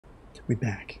We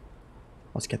back.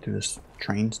 Let's get through this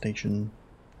train station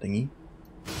thingy.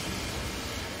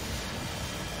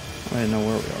 I didn't know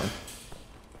where we are.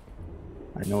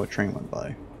 I know a train went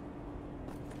by.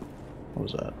 What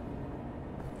was that?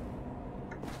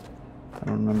 I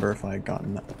don't remember if I had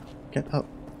gotten that. Get up.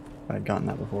 If I had gotten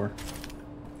that before.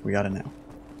 We got it now.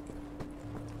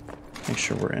 Make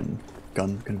sure we're in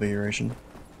gun configuration.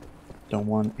 Don't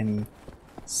want any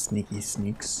sneaky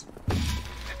sneaks.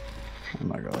 Oh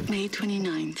my god. May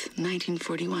 29th,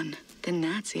 1941. The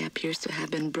Nazi appears to have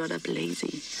been brought up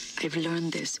lazy. I've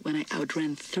learned this when I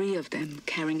outran 3 of them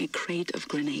carrying a crate of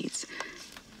grenades.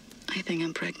 I think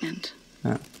I'm pregnant.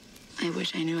 Yeah. I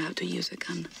wish I knew how to use a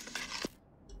gun.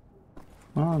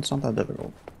 Well, it's not that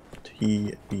difficult.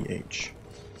 TBH.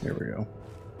 Here we go.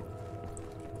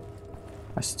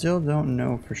 I still don't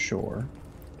know for sure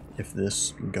if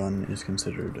this gun is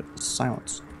considered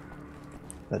silenced.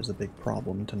 That is a big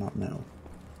problem to not know.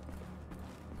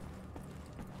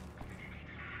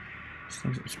 This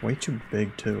thing is way too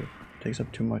big too. It takes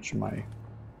up too much of my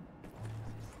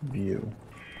view.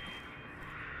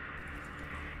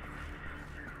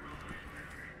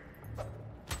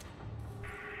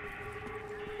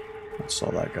 I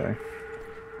saw that guy.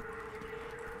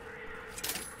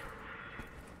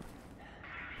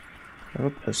 Do I have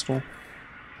a pistol?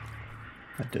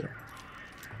 I do.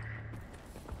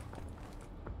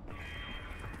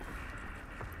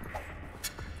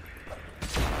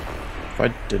 If I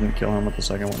didn't kill him with the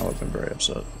second one, I would have been very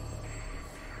upset.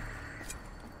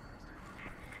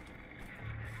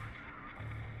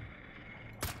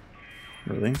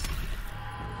 Really?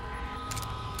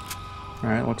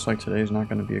 Alright, looks like today's not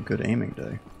going to be a good aiming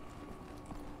day.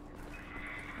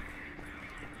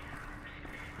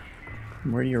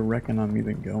 Where do you reckon I'm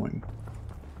even going?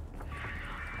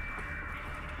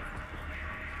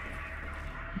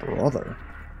 Brother.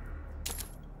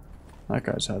 That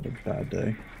guy's had a bad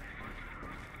day.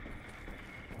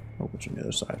 Opens from the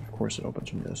other side. Of course it opens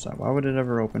from the other side. Why would it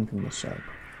ever open from this side?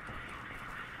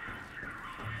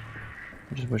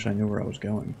 I just wish I knew where I was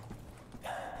going.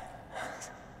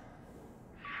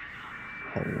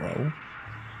 Hello?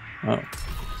 Oh.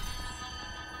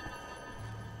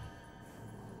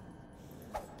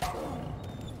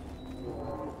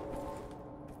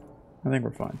 I think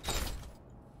we're fine.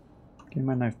 Give me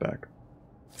my knife back.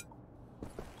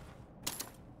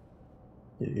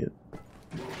 Idiot.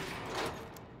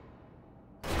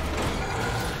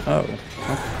 Oh.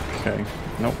 Okay.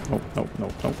 Nope, nope, nope,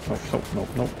 nope, nope, nope, nope, nope,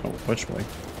 nope, nope. Which way?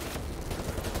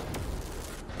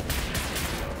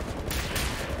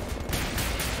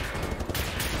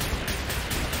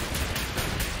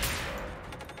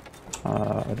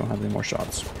 I don't have any more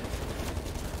shots.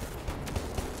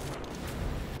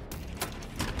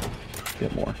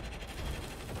 Get more.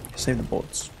 Save the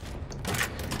bullets.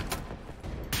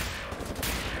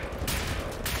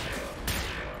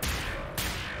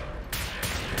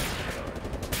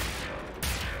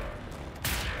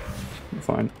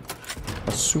 Fine.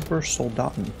 A super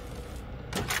soldaten.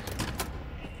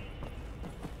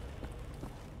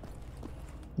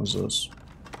 What's this?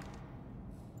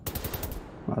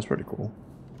 Oh, that's pretty cool.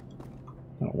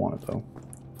 I don't want it though.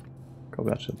 Go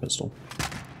back to the pistol.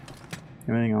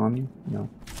 Anything on you? No.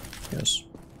 Yes.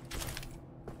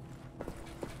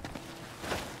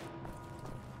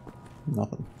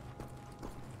 Nothing.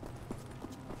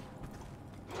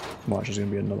 Watch, there's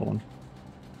gonna be another one.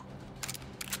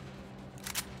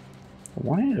 The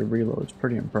one-handed reload is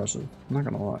pretty impressive. I'm not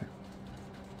gonna lie.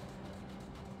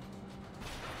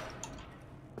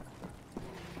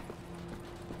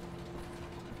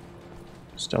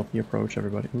 Stealthy approach,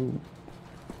 everybody. Ooh.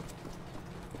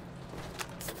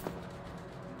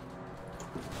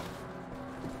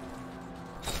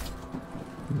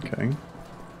 Okay.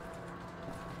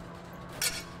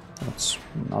 That's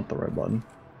not the right button.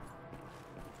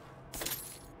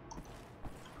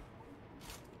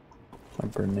 A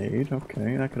grenade,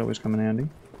 okay, that could always come in handy.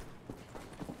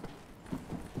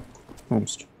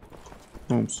 Whomst.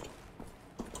 Whomst.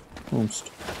 Whomst.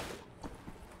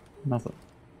 Nothing.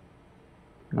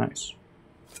 Nice.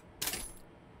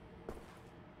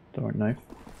 Throwing knife.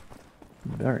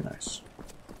 Very nice.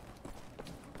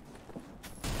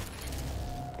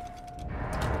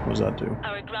 What does that do?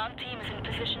 Our ground team is in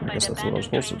position I guess that's what I was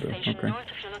supposed to do. Okay. north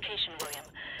of your location, William.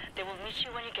 They will meet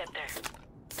you when you get there.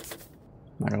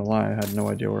 Not gonna lie, I had no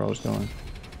idea where I was going.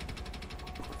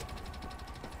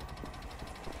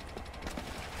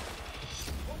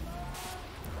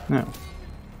 No.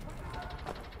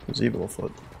 There's evil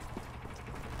afoot.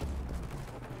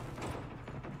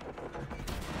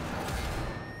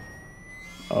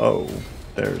 Oh,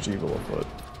 there's evil afoot.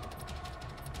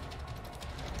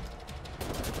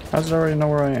 How does it already know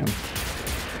where I am?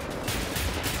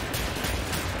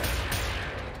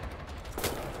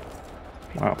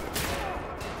 Wow.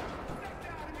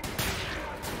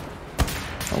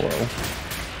 Hello.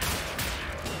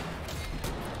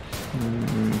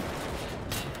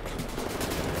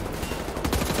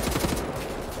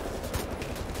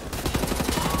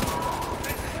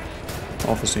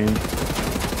 Off the scene.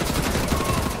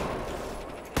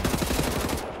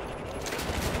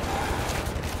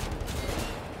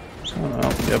 Oh,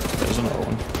 yep, there's another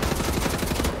one.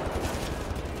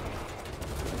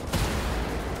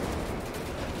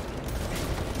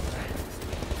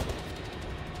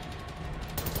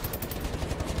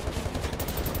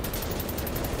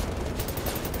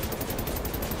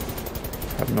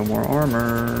 Have no more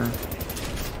armor.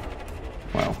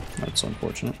 Wow, that's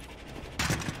unfortunate.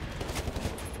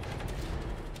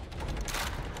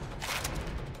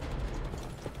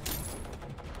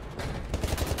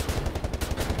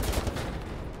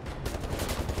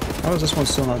 How is this one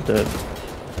still not dead?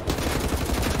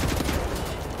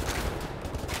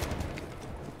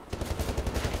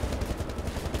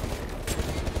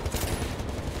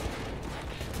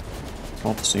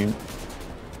 Off the scene.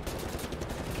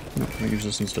 No, I'm gonna use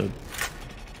this instead.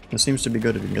 This seems to be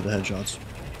good if you can get the headshots.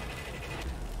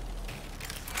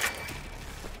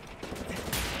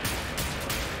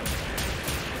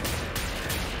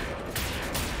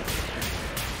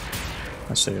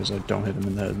 I say as I don't hit him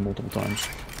in the head multiple times.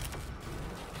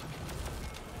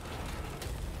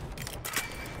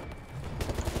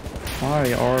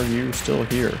 Why are you still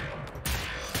here?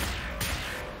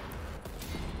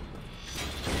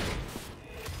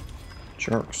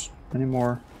 Jerks. Any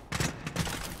more?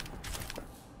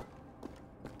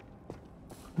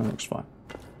 That looks fine.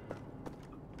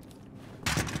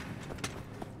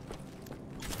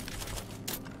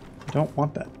 I don't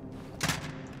want that.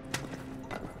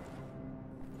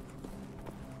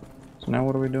 So now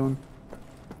what are we doing?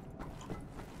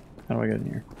 How do I get in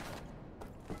here?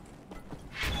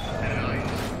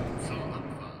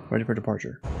 Ready for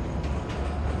departure.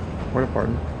 We're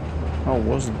departing. Oh,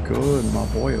 was good, my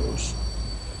boyos.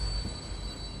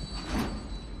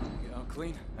 You all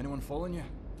clean? Anyone following you?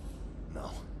 No.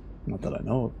 Not that I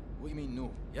know of. What do you mean,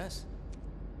 no? Yes?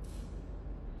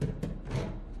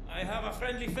 I have a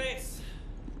friendly face.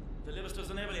 Delivers to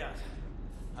the Nebelyard.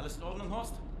 Alles in Ordnung,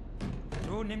 Horst?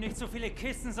 Du, nimm nicht so viele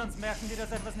Kisten, sonst merken die,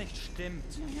 dass etwas nicht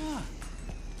stimmt. Ja.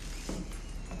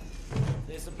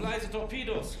 They supply the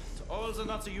torpedoes to all the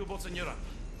Nazi U-boats in Europe.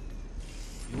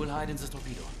 You will hide in the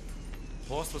torpedo.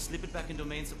 Horst will slip it back into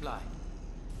main supply.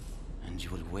 And you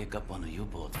will wake up on a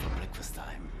U-boat for breakfast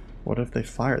time. What if they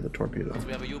fire the torpedo? Once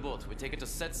we have a U-boat, we take it to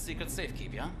Set's secret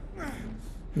safekeep, yeah?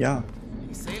 Yeah.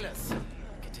 Sailors,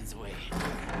 get in the way.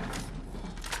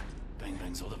 Bang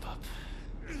bang soda pop.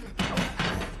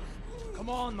 Come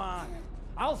on, man.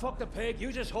 I'll fuck the pig,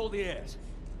 you just hold the ears.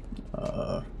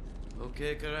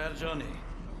 Okay, career Johnny.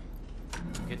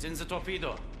 Get in the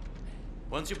torpedo.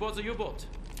 Once you board the U-boat,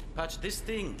 patch this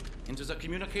thing into the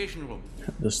communication room.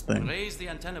 This thing. Raise the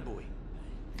antenna buoy.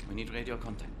 We need radio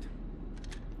contact.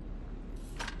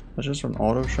 That's just an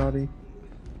auto shotty?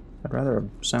 I'd rather a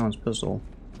silenced pistol.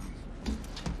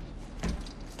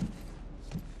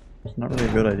 It's not really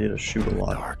a good idea to shoot a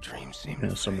lot Dark dreams seem in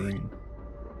a submarine.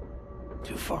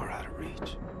 too far out of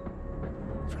reach.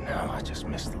 For now, I just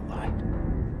miss the light.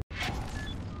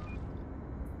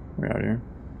 We're out here.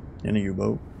 In a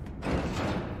U-boat.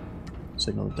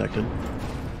 Signal detected.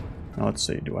 Now let's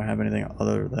see, do I have anything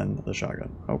other than the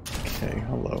shotgun? Okay,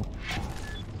 hello.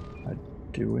 I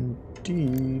do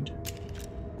indeed.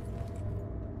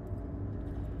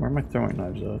 Where am I throwing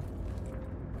knives at?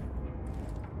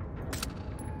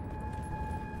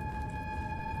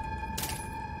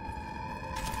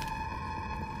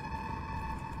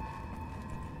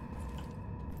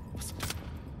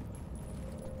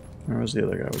 Where was the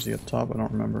other guy? Was he up top? I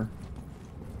don't remember.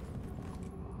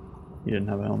 He didn't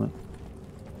have a helmet.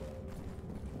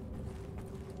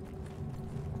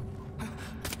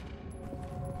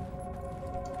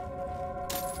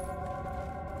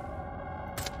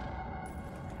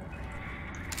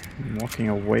 I'm walking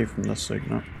away from the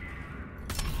signal.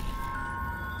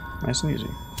 Nice and easy.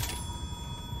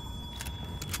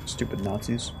 Stupid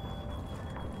Nazis.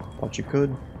 Thought you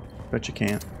could, bet you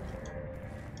can't.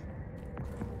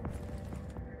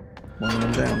 One of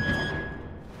them down.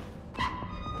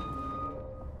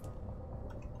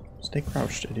 Stay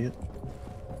crouched, idiot.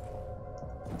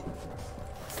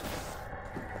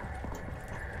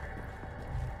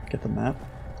 Get the map.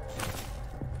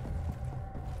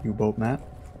 U-boat map.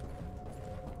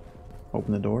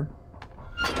 Open the door.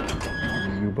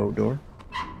 U-boat door.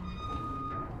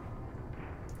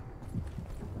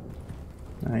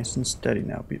 Nice and steady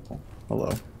now, people.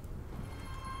 Hello.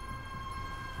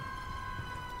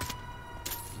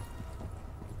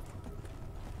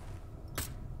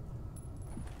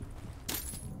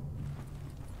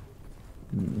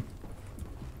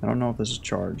 I don't know if this is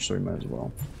charged, so we might as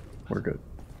well. We're good.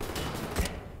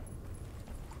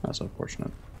 That's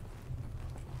unfortunate.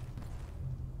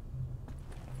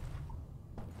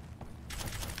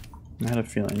 I had a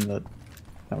feeling that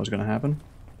that was going to happen.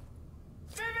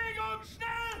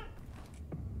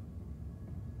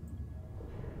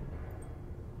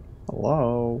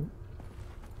 Hello?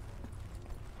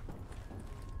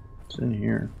 It's in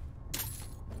here.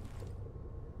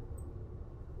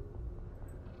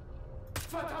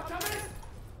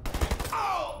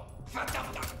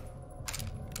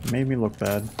 Made me look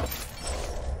bad.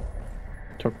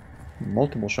 Took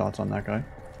multiple shots on that guy.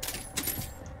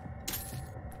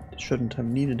 Shouldn't have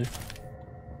needed.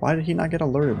 Why did he not get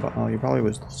alerted? Oh, he probably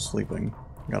was sleeping.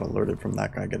 Got alerted from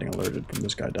that guy getting alerted from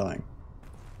this guy dying.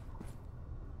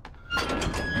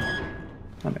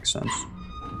 That makes sense.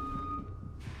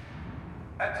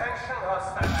 Attention,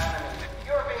 hostile enemy.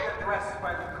 You're being addressed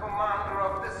by the commander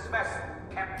of this vessel,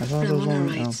 Captain. I thought there was Ramona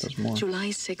only, writes, there's more. July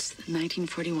 6th,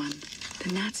 1941.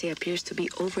 The Nazi appears to be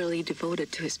overly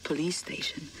devoted to his police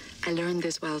station. I learned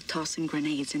this while tossing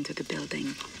grenades into the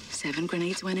building. 7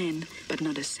 grenades went in, but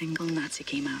not a single Nazi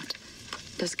came out.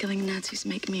 Does killing Nazis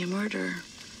make me a murderer?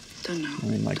 Don't know. I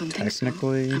mean, like, Don't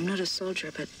technically... think so. I'm not a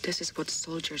soldier, but this is what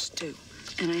soldiers do.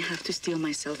 And I have to steel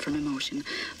myself from emotion,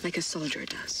 like a soldier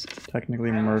does.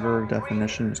 Technically, murder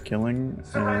definition is killing,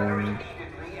 and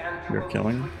you're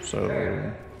killing, so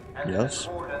yes.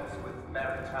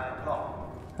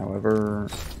 However,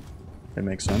 it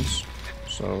makes sense,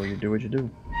 so you do what you do.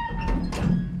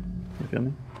 You feel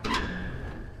me?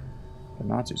 The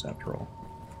Nazis, after all.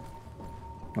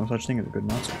 No such thing as a good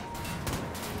Nazi.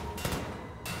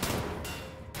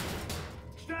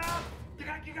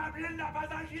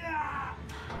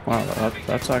 Wow,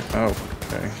 that's like, oh,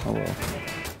 okay, hello.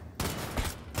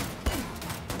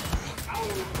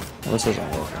 Well, this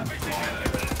isn't working.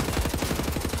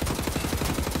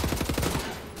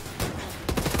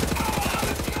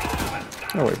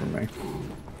 Get away from me.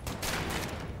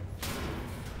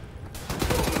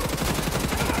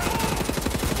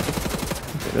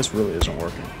 Okay, this really isn't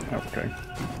working. Okay.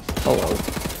 Hello.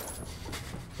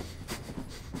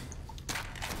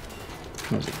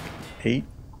 What is it? 8?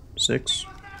 6?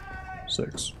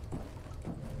 6.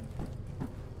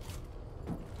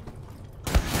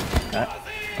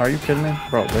 Are you kidding me?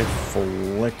 Bro, they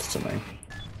flicked to me.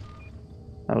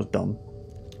 That was dumb.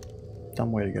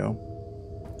 Dumb way to go.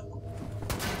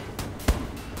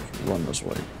 Run this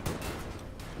way.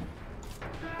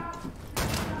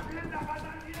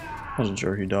 Wasn't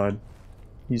sure he died.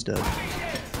 He's dead.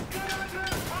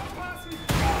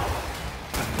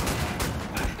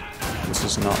 This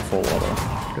is not full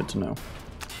auto. Good to know.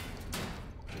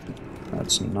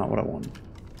 That's not what I wanted.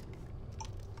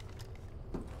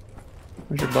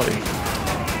 Where's your buddy?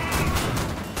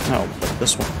 No, but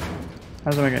this one.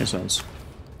 How does that make any sense?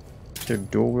 They're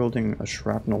dual wielding a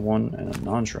shrapnel one and a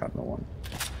non-shrapnel one.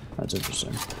 That's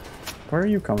interesting. Where are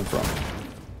you coming from?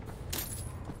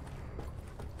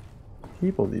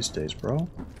 People these days, bro.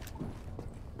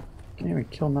 Can't even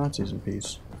kill Nazis in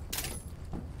peace.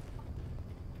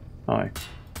 Hi.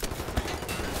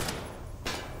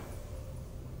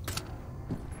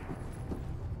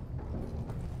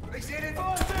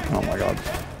 Oh my god.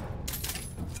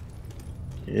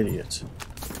 Idiot.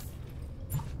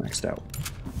 Maxed out.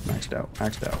 Maxed out.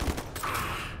 Maxed out.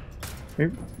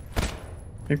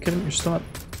 You're kidding me? You're still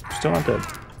not dead.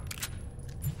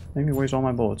 Make me waste all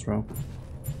my bullets, bro.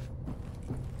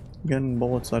 I'm getting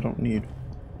bullets I don't need.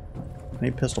 I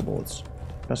need pistol bullets.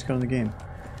 Best gun in the game.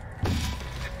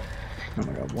 Oh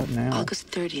my god, what now?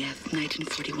 August 30th,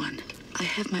 1941. I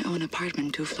have my own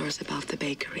apartment 2 floors above the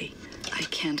bakery. I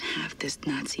can't have this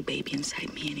Nazi baby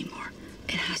inside me anymore.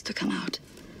 It has to come out.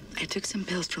 I took some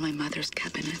pills from my mother's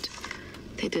cabinet.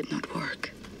 They did not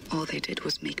work. All they did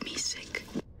was make me sick.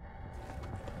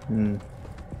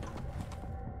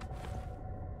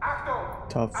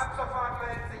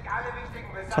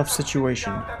 Tough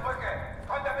situation.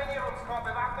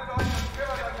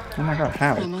 Oh my god,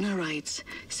 how? Ramona writes,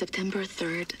 September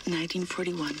 3rd,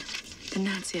 1941. The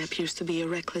Nazi appears to be a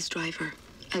reckless driver.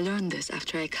 I learned this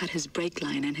after I cut his brake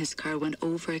line and his car went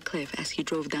over a cliff as he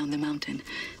drove down the mountain.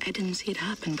 I didn't see it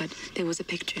happen, but there was a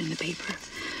picture in the paper.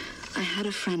 I had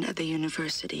a friend at the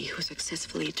university who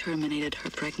successfully terminated her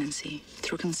pregnancy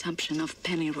through consumption of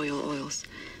pennyroyal oils.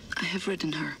 I have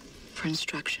written her for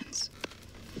instructions.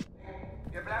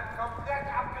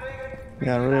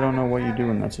 Yeah, I really don't know what you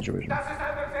do in that situation.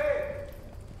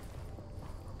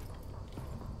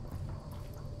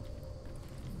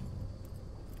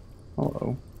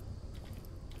 Hello.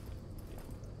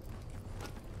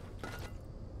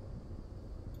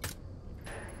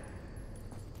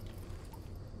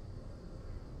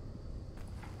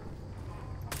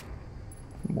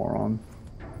 Moron.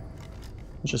 I'll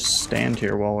just stand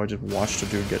here while I just watch the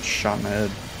dude get shot in the head.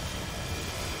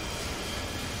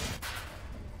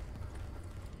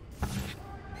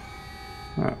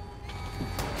 Alright.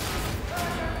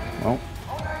 Well.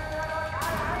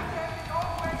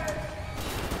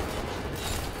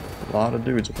 A lot of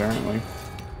dudes, apparently.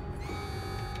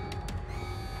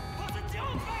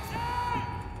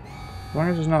 As long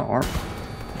as it's not armed.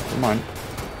 Never mind.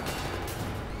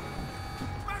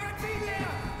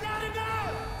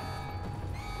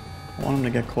 I want him to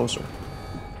get closer.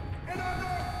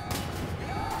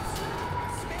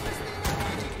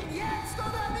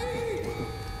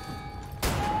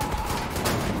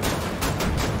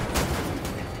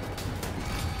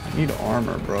 I need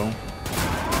armor, bro.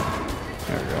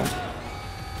 There we go.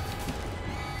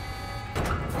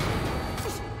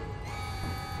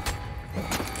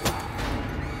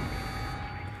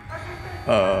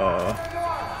 Oh,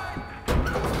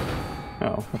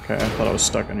 okay. I thought I was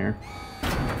stuck in here.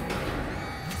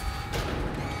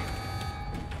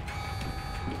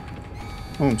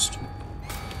 Oomst.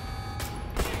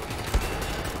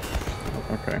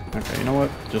 Okay, okay. You know what?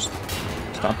 Just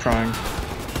stop trying.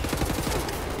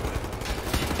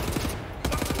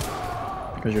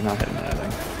 Because you're not hitting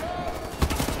anything.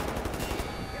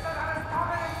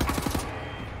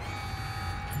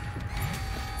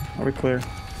 Are we clear?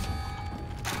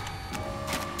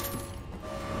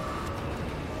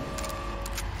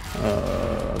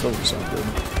 Doesn't sound good.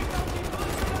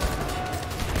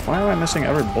 Why am I missing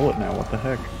every bullet now? What the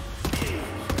heck?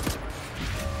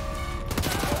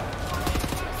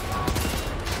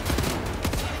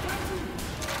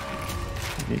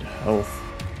 I need health.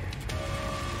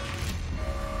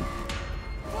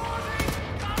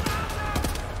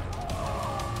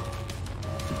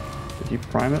 Did you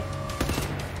prime it?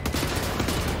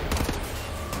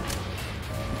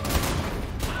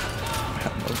 I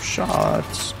have no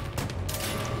shots.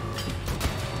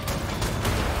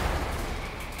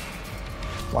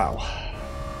 Wow.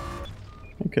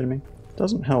 Are you kidding me? It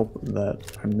doesn't help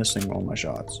that I'm missing all my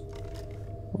shots.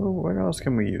 What else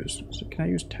can we use? So can I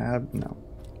use tab? No.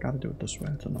 Gotta do it this way.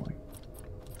 It's annoying.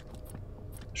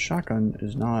 Shotgun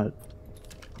is not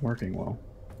working well.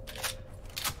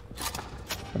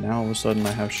 But now all of a sudden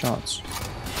I have shots.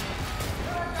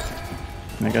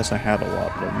 And I guess I had a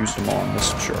lot, but I used them all on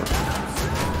this, sure.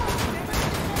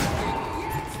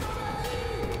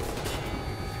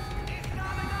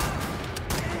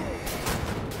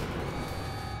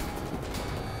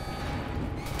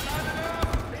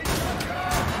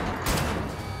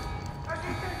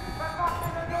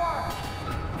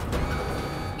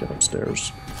 Get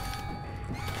upstairs.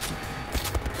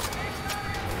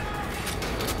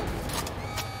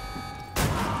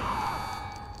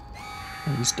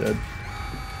 Oh, he's dead.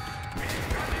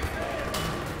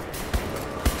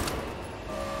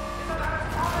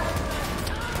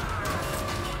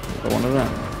 Another one of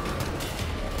them.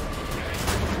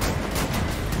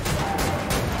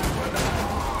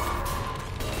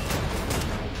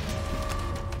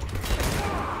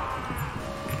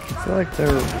 I feel like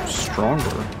they're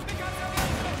stronger.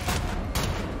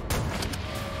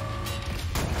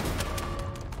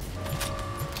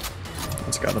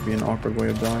 That's gotta be an awkward way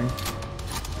of dying.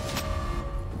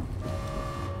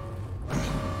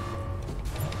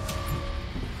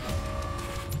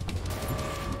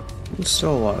 He's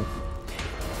still alive.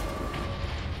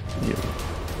 Yeah.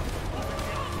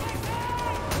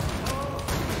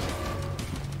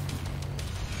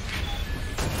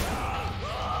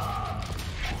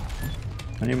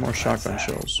 I need more shotgun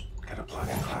shells. Gotta plug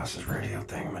in Klaus's radio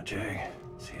thingamajig.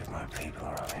 See if my people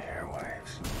are on the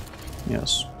airwaves.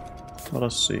 Yes. Let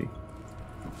us see.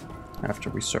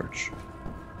 After we search.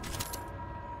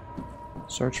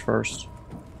 Search first.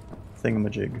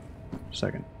 Thingamajig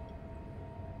second.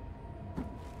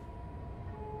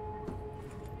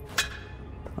 I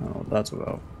don't know what that's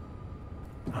about.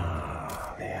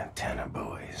 Ah, the antenna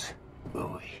buoys.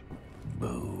 Buoy.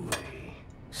 Buoy.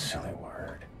 Silly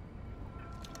word.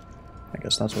 I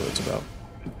guess that's what it's about.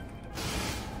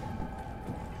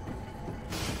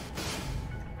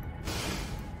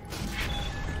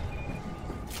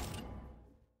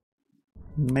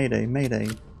 Mayday, mayday.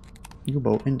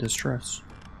 U-boat in distress.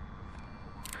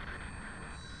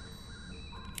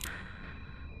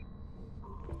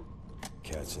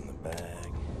 Cat's in the bag.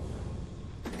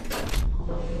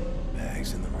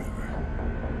 eggs in the river.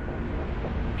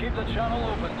 Keep the channel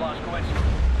open, Blazkowicz.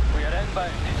 We are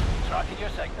inbound. Tracking your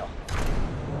signal.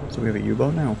 So we have a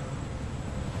U-boat now.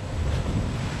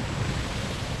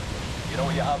 You know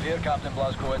what you have here, Captain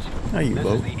Blazkowicz? A U-boat.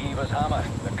 This is the Eva's Hammer,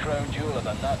 the crown jewel of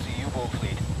the Nazi U-boat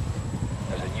fleet.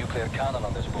 There's a nuclear cannon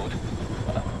on this boat.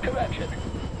 Correction.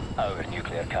 Our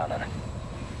nuclear cannon.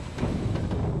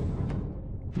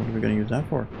 What are we gonna use that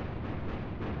for?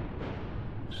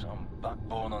 Some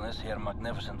backbone on this here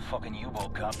magnificent fucking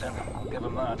U-boat, Captain. I'll give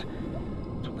him that.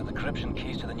 Took the decryption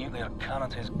keys to the nuclear cannon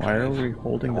to his Why are grave. we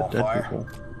holding the dead people?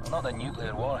 Well, not the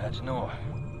nuclear warheads, no.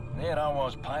 There I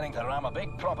was, pining to ram a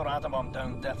big proper atom bomb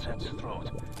down Deathhead's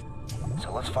throat.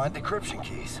 So let's find decryption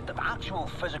keys. The actual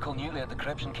physical nuclear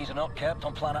decryption keys are not kept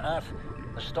on planet Earth.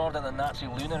 They're stored in the Nazi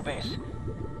lunar base.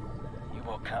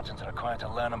 U-boat captains are required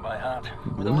to learn them by heart.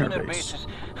 But the lunar base is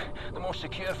the most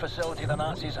secure facility the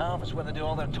Nazis have. It's where they do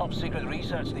all their top secret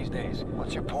research these days.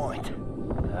 What's your point?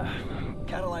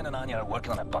 Caroline and Anya are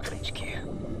working on a Bucket HQ.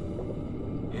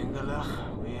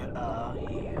 Ingelach, we are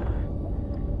here.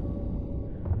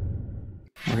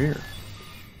 We're here.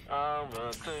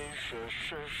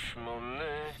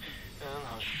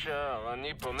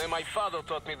 My father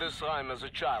taught me this rhyme as a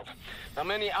child. There are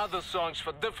many other songs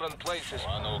for different places.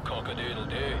 I know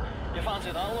cock-a-doodle-doo. You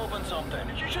fancy that'll open something?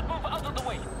 You should move out of the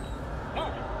way.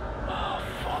 Move. Oh,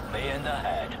 fuck me in the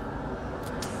head.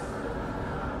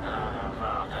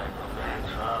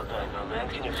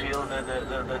 Can you feel the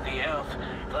earth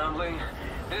trembling?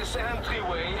 This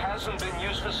entryway hasn't been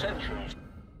used for centuries.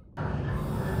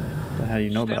 How do you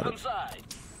know Step about it? inside.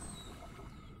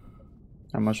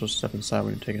 How much will step inside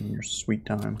when you're taking your sweet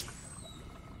time?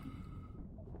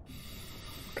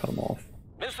 Cut them off.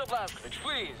 Mr. Blazkowicz,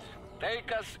 please,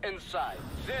 take us inside.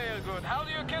 Very good. How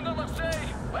do you kindle say?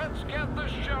 Let's get the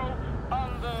show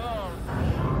on the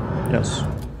road. Yes.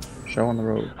 Show on the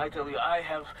road. I tell you, I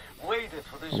have waited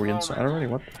for this Are we moment. inside already?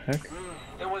 What the heck?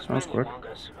 There was That was many quick. among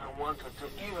us who wanted to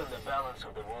even the balance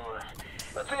of the war.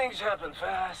 But things happened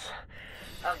fast.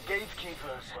 Our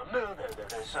gatekeepers were murdered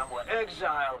and some were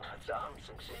exiled, but some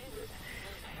succeeded.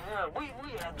 Yeah, we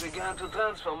had begun to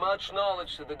transfer much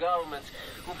knowledge to the governments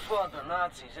who fought the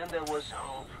Nazis, and there was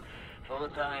hope. For a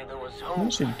time, there was hope.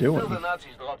 What's he doing? Till the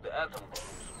Nazis dropped the atom bombs.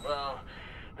 Well,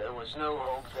 there was no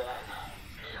hope then.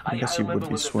 I guess you would remember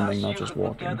be when the swimming, not Nazi just youth would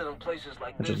walking. gather in places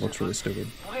like It just this, looks it really was stupid.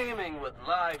 Flaming with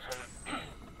life,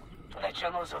 and the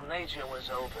channels of nature was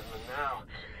open, but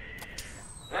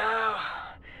now,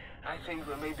 I think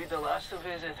we may be the last to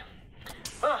visit.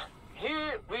 Ah,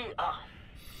 here we are.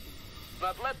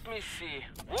 But let me see.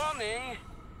 Warning.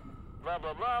 Blah,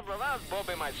 blah, blah, blah, blah.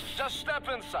 Bobby Mice. Just step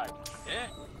inside. Yeah?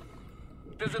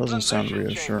 There's a Doesn't sound transition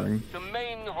reassuring. chamber, the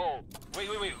main hall. Wait.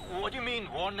 What do you mean,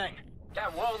 warning? Yeah,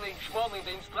 warning.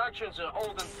 The instructions are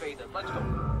old and faded. Let's go.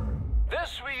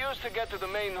 This we use to get to the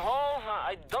main hall.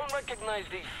 I don't recognize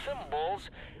these symbols.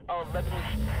 Oh, let me...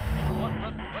 What?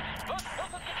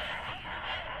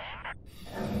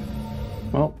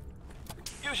 Well,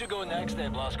 You should go next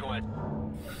then, Blazkowicz.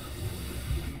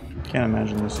 can't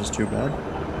imagine this is too bad.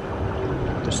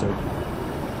 Just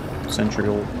a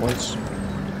century-old place.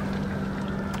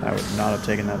 I would not have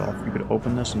taken that off. You could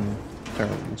open this and tear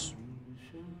open this.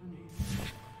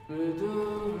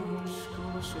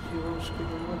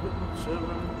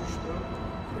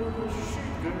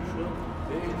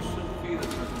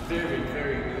 Very,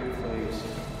 very good place.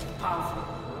 Powerful.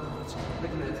 It's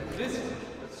magnetic. This.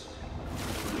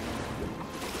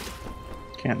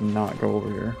 Can't not go over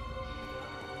here.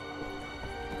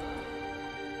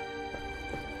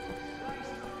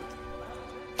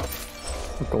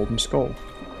 A golden skull.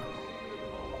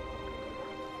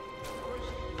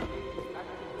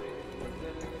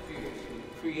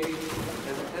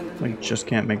 I just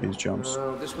can't make these jumps.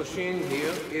 This machine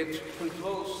here, it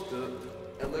controls the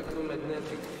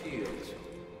electromagnetic field.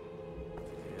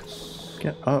 Yes.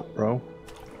 Get up, bro.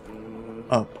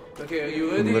 Up. Okay, are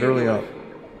you ready? Literally up.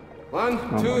 1,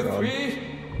 Oh my 2, God. 3,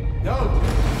 go!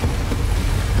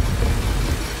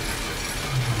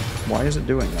 Why is it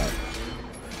doing that?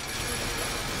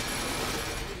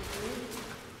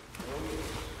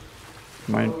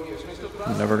 Am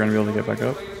I never gonna be able to get back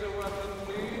up?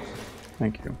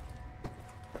 Thank you.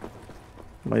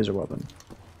 Laser weapon.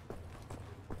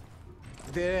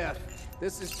 There.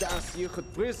 This is the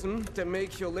secret prism to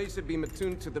make your laser beam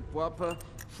attuned to the proper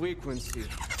frequency.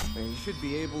 And you should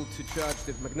be able to charge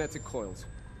the magnetic coils.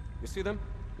 You see them?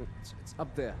 It's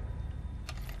up there.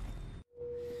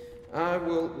 I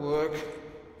will work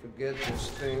to get this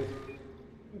thing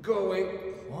going.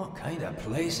 What kind of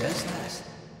place is this?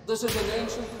 This is an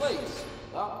ancient place.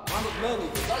 One of many,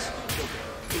 but that's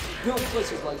beautiful. It's built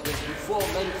places like this before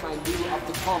mankind knew of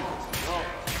the compass, you know?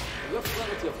 When you have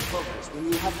clarity of purpose, when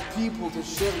you have people to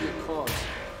share your cause,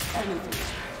 anything is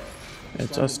possible.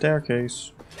 It's a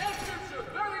staircase.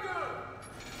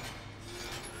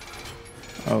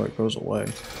 Oh, it goes away.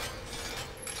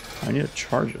 I need to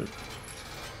charge it.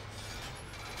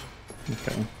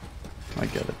 Okay. I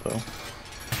get it though.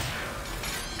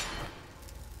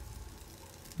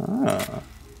 Ah.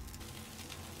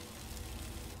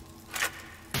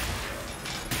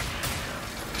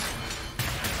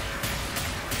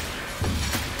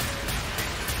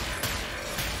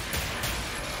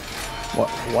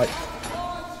 What?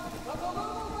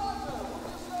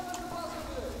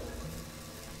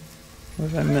 What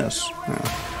did I miss? Oh.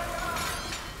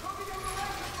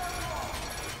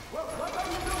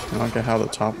 I don't get how the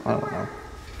top... I don't know.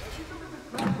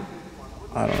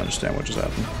 I don't understand what just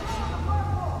happened.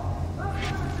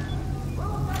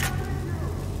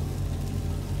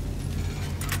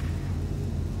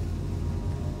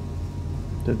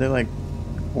 Did they like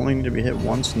only need to be hit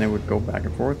once and they would go back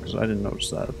and forth? Because I didn't notice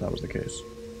that if that was the case.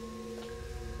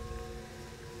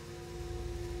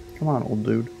 Come on, old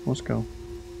dude. Let's go.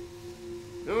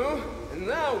 No, and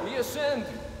now we ascend.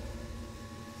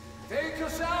 Take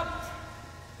us up,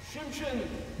 Shimshin.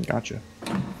 Gotcha.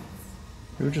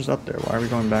 We were just up there. Why are we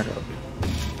going back up?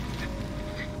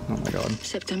 Oh my god.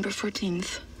 September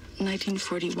 14th,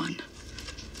 1941.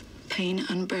 Pain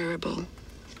unbearable.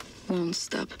 Won't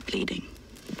stop bleeding.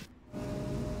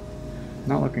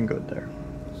 Not looking good there.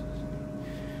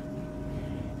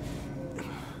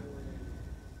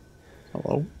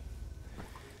 Hello?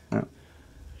 Oh.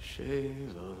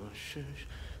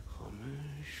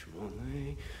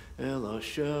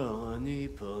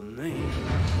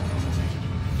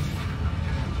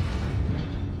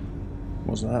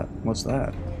 What's that? What's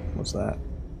that? What's that?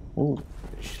 Ooh.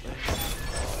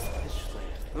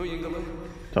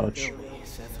 Touch.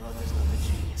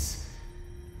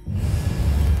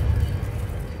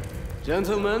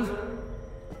 Gentlemen,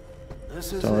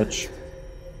 this is Touch. it.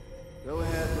 Go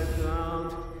ahead, look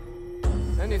around.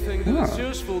 Anything that is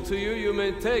useful to you, you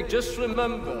may take. Just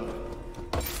remember,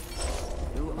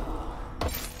 you are a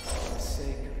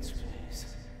sacred space.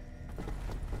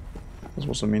 That's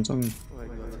supposed to mean something.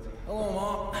 Hello,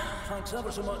 Mark. Thanks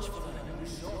ever so much for the new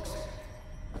socks.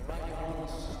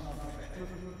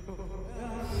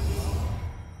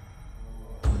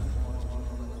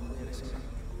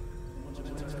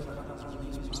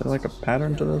 Is there like a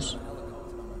pattern to this?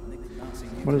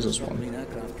 What is this one?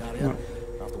 What?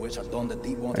 After which I donned a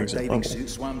deep water Exit diving level. suit,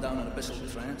 swam down an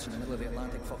abyssal trench in the middle of the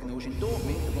Atlantic fucking ocean. Don't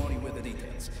meet the body with the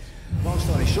details. Long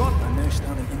story short, I'm now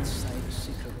standing inside a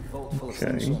secret vault full of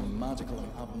things so magical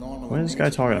and abnormal. What is this guy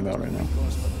talking about right now?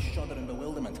 Shudder and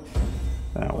bewilderment.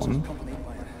 That one.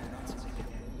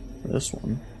 This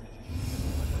one.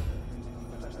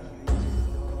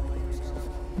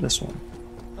 This one.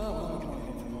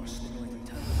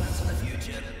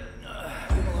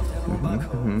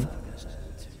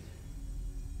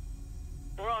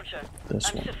 Roger. This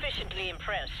I'm one. sufficiently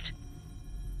impressed.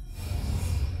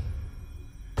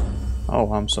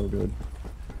 Oh, I'm so good.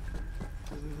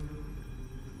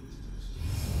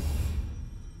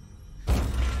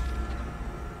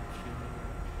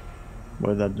 What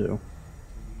did that do?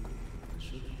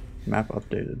 Map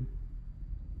updated.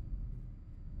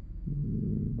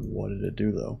 What did it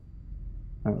do though?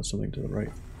 Oh, there's something to the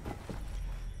right.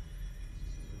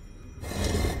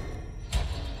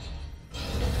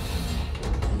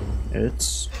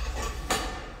 It's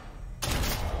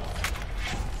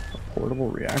a portable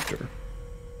reactor.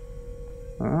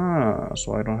 Ah,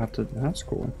 so I don't have to. That's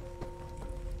cool.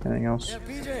 Anything else? Yeah,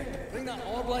 PJ, bring that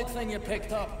orb light thing you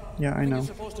picked up. Yeah, I know. It's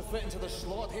supposed to fit into the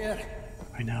slot here.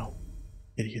 I know.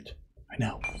 Idiot. I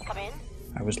know. Come in.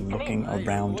 I was looking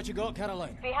around. What you got,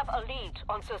 Caroline? We have a lead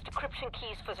on those decryption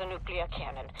keys for the nuclear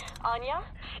cannon. Anya,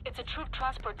 it's a troop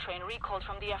transport train recalled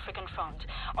from the African front.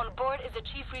 On board is a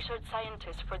chief research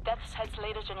scientist for Death's Head's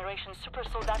latest generation super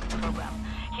soldaten program.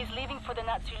 He's leaving for the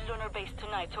Nazi lunar base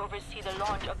tonight to oversee the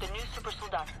launch of the new super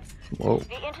soldaten. Whoa.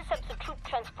 He intercepts the troop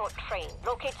transport train,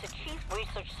 locates the chief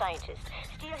research scientist,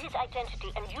 steal his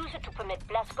identity, and use it to permit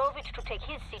Blazkowicz to take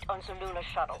his seat on the lunar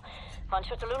shuttle. Once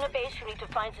you're at the lunar base, you need to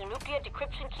find the nuclear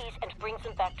decryption keys and bring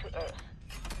them back to Earth.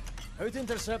 How to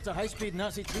intercept a high-speed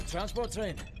Nazi troop transport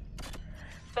train?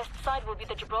 Best side will be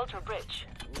the Gibraltar Bridge.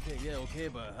 Okay,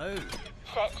 but how?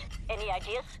 Set. Any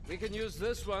ideas? We can use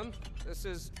this one. This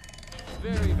is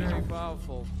very, very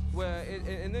powerful. Where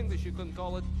in English you couldn't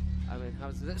call it. I mean,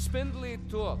 how's it? Spindly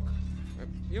torque.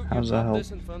 You How's that help?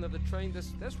 this in front of the train.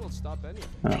 This will stop anything.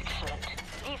 Excellent.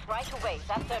 Leave right away.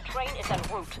 That third train is en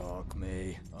route. Fuck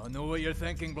me. I know what you're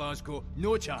thinking, Blasco.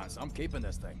 No chance. I'm keeping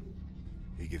this thing.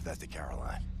 You give that to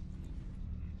Caroline.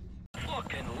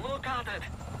 Fucking look at it!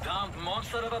 Damned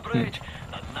monster of a bridge!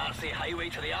 A Nazi highway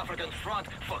to the African front!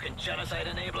 Fucking genocide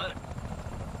enabler!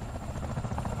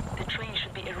 The train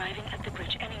should be arriving at the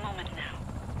bridge any moment now.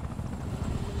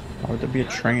 Why would there be a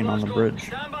train on the bridge?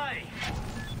 Stand by!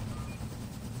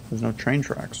 There's no train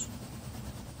tracks.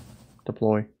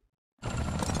 Deploy. See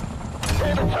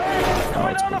the train!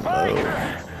 Coming down the pike!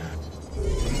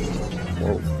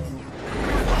 Whoa.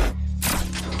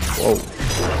 Whoa.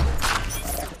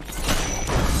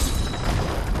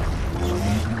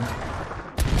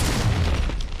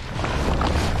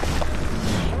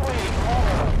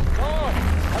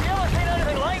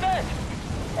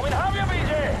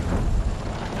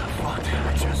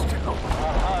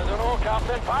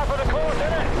 Captain, par for the course,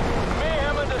 innit?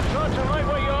 Mayhem and destruction like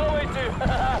what you always do.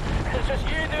 It's just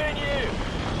you doing you.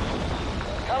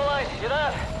 Caroline, you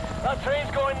there? That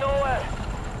train's going nowhere.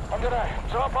 I'm gonna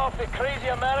drop off the crazy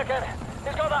American.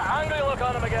 He's got that angry look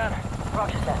on him again.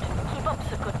 Roger that. Keep up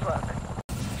the good work.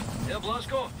 Hey,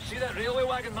 Blasco, see that railway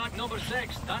wagon marked number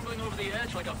 6, dangling over the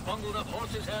edge like a bundled up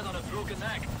horse's head on a broken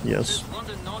neck? Yes. There's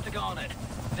London Nautica on it.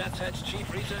 DeathShead's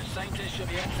chief research scientist should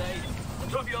be inside. I'll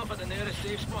drop you off at the nearest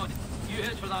safe spot. You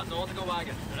head for that Nautica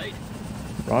wagon, right?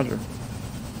 Roger.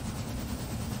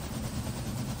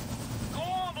 Go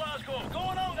on, Blasco! Go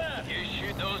on out there! You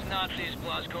shoot those Nazis,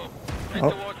 Blasco. Head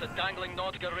towards the dangling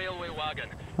Nautica railway wagon.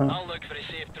 I'll look for a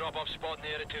safe drop-off spot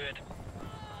nearer to it.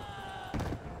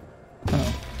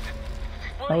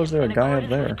 How was there a guy up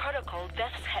there? Protocol,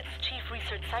 DeathShead's chief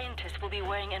research scientist will be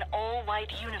wearing an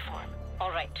all-white uniform. All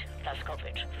right,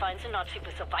 Blaskovich. Finds a Nazi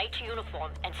with a white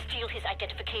uniform and steal his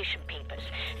identification papers.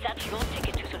 That's your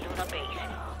ticket to the lunar base.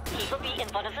 He will be in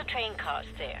one of the train cars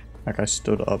there. That guy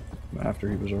stood up after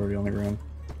he was already on the ground.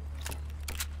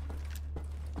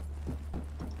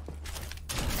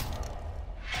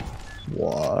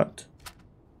 What?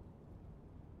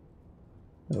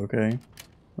 Okay,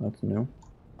 that's new.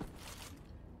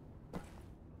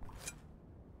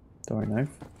 Throwing knife.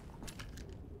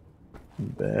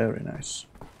 Very nice.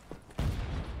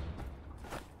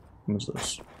 What was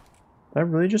this? Did I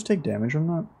really just take damage from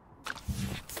that?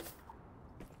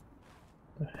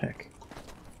 The heck?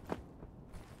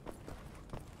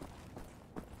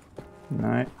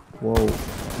 Night. Whoa.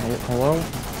 Hello?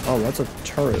 Oh, that's a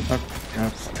turret.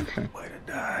 Okay. Way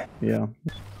to die. Yeah.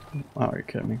 Oh, are you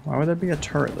kidding me? Why would there be a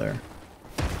turret there?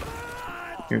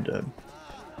 You're dead.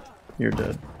 You're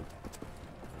dead.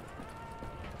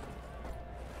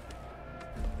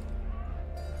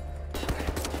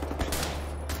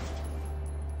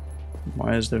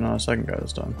 Why is there not a second guy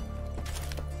this time?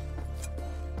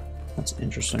 That's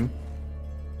interesting.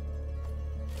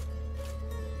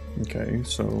 Okay,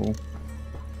 so...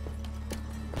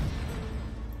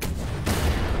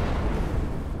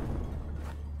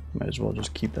 might as well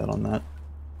just keep that on that.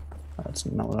 That's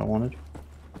not what I wanted.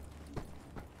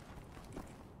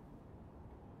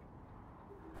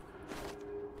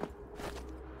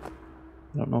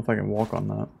 I don't know if I can walk on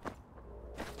that.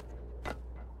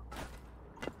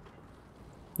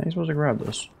 How are you supposed to grab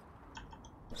this?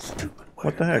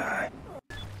 What the heck? I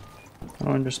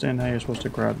don't understand how you're supposed to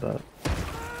grab that.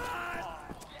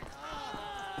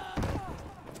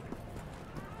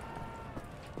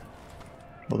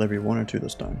 Will there be one or two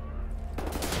this time?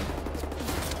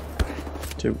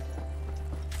 Two.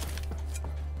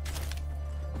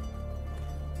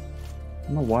 I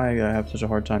don't know why I have such a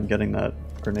hard time getting that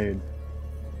grenade.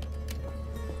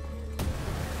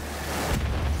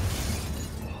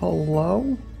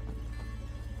 Hello?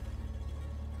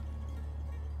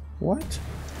 What?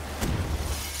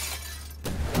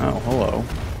 Oh, hello.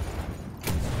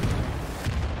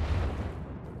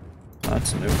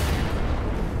 That's new.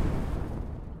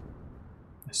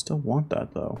 I still want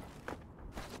that though.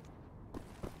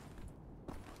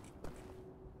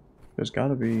 There's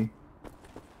gotta be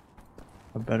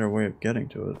a better way of getting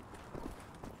to it.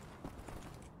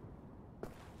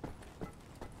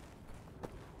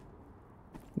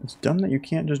 It's dumb that you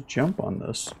can't just jump on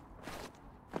this.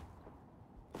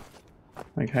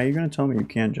 Like, how are you gonna tell me you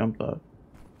can't jump that?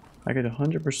 I could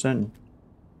 100%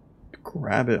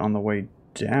 grab it on the way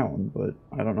down, but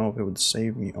I don't know if it would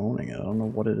save me owning it. I don't know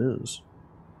what it is.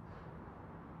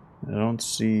 I don't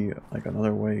see, like,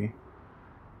 another way.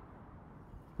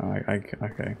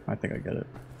 Okay, I think I get it.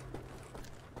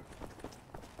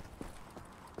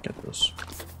 Get this.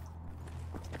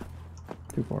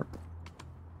 Two-part.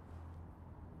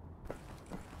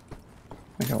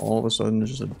 how all of a sudden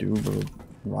there's just a dude with a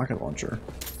rocket launcher.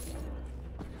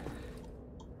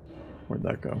 Where'd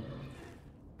that go?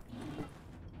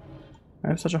 I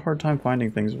have such a hard time finding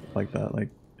things like that. Like,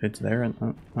 it's there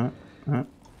and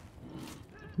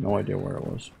no idea where it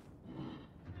was.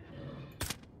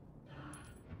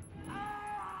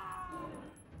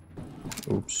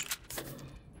 Oops.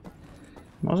 I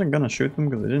wasn't gonna shoot them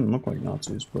because they didn't look like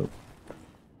Nazis, but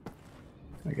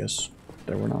I guess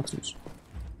they were Nazis.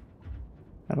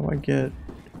 How do I get...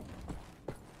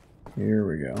 Here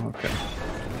we go, okay.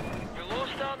 You're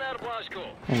lost down there, Blasco.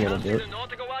 A little Can't see bit. the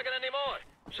nautical wagon anymore.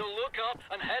 So look up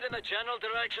and head in the general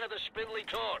direction of the spindly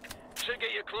torque. Should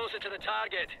get you closer to the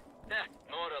target.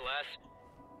 More or less.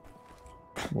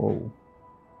 Whoa.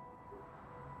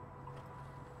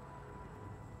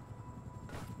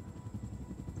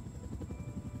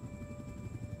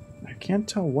 I can't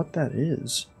tell what that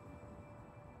is.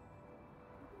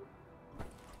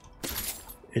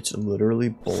 It's literally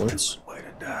bullets. Way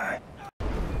to die.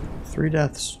 3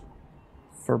 deaths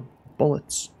for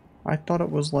bullets. I thought it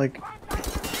was like...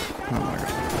 Oh my god.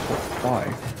 Why?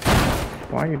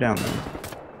 Why are you down there?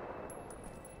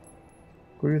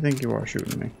 Who do you think you are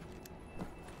shooting me?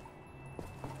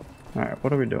 Alright,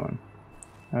 what are we doing?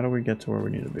 How do we get to where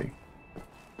we need to be?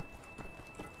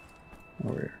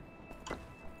 Over here.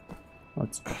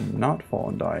 Let's not fall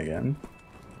and die again.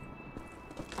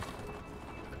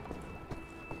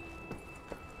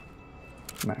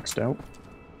 Maxed out.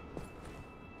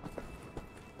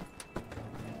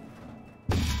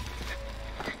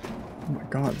 Oh my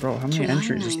god, bro, how many July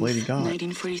entries this 9th, lady got?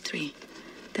 1943.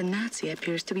 The Nazi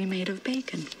appears to be made of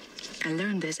bacon. I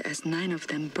learned this as 9 of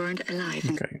them burned alive.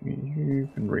 Okay, you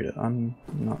can read it. I'm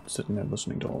not sitting there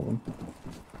listening to all of them.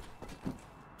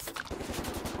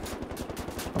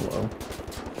 Hello.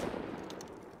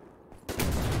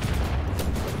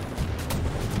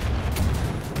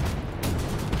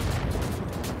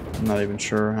 I'm not even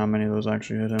sure how many of those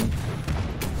actually hit him.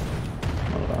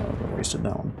 I wasted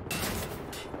that one.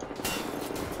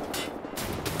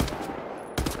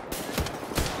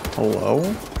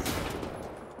 Hello?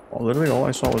 Well, literally all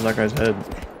I saw was that guy's head.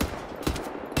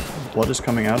 Blood is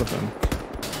coming out of him.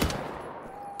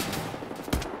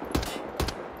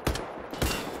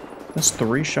 That's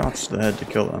 3 shots to the head to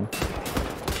kill them.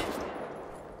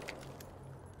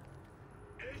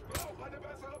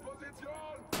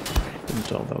 Couldn't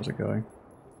tell if that was a guy.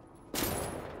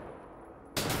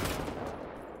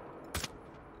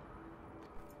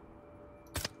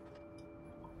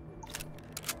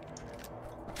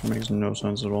 That makes no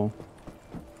sense at all.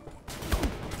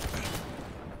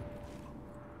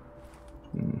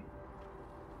 Do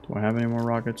I have any more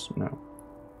rockets? No.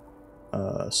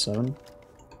 7?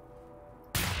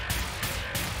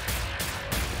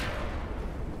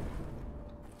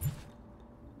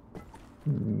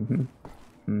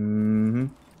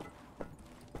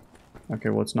 Okay,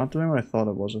 well, it's not doing what I thought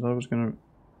it was. I thought it was gonna...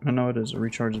 Oh, no, it is. It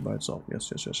recharges by itself.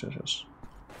 Yes.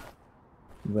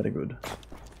 Very good.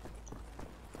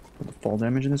 The fall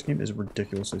damage in this game is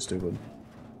ridiculously stupid.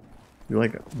 You,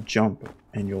 like, jump,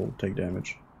 and you'll take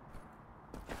damage.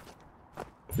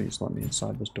 Please let me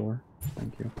inside this door.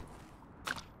 Thank you.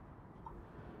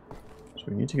 So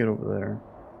we need to get over there.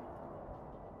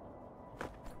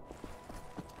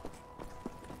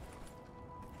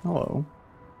 Hello.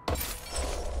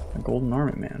 A golden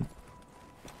army man.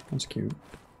 That's cute.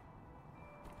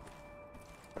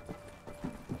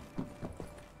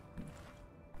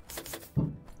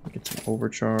 Get some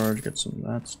overcharge, get some of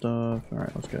that stuff.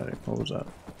 Alright, let's get it. What was that?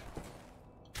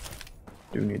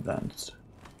 Do need that.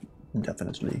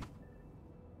 Definitely.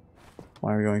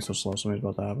 Why are we going so slow? Something's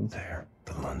about to happen. There,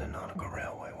 the London Nautical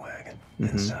Railway wagon.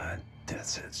 Inside,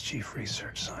 Death's chief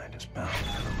research scientist bound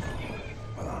for the moon.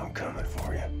 Well, I'm coming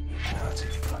for you, Nazi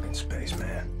fucking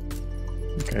spaceman.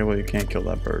 Okay, well, you can't kill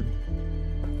that bird.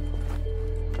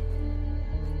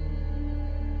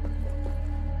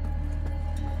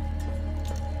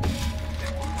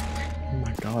 Oh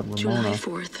my god, Ramona. July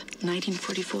 4th,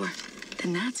 1944. The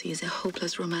Nazi is a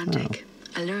hopeless romantic.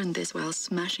 I learned this while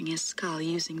smashing his skull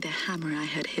using the hammer I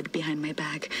had hid behind my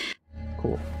back.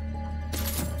 Cool.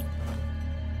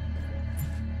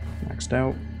 Maxed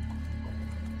out.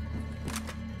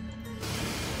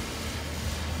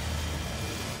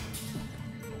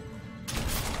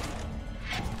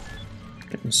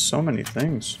 Getting so many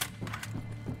things.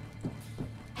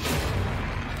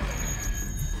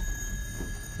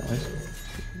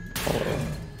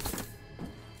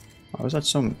 Why is that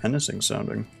so menacing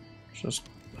sounding? It's just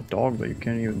a dog that you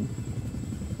can't even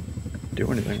do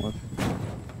anything with.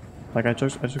 Like, I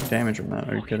took damage from that.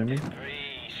 Are you kidding me?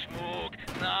 Smoke,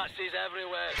 Nazis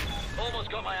everywhere.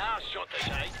 Almost got my ass shot to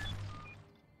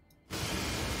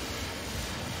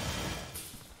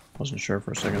Wasn't sure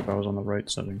for a second if I was on the right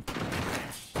setting.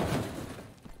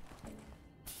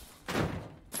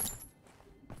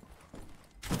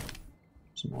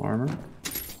 Some armor.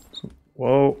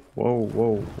 Whoa, whoa,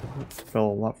 whoa. Fell a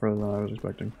lot further than I was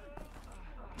expecting.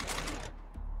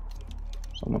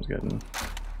 Someone's getting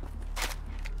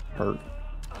hurt.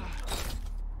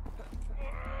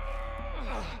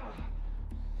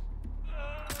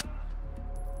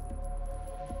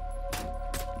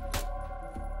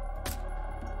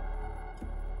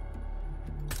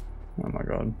 Oh my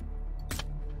god.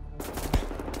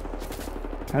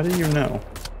 How do you know?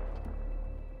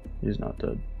 He's not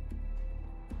dead.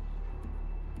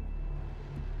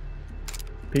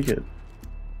 Peek it.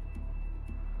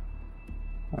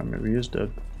 Maybe he is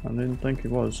dead. I didn't think he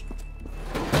was.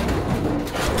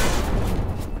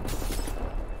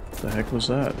 The heck was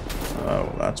that?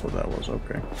 Oh, that's what that was.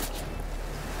 Okay.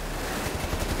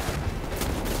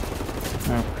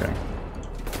 Okay.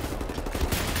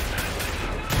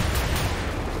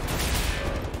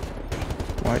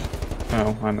 Why?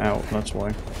 Oh, I'm out. That's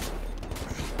why.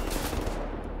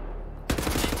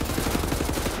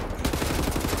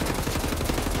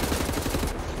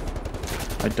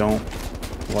 I don't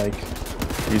like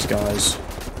these guys.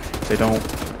 They don't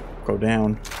go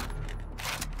down.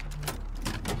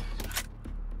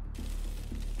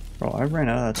 Bro, I ran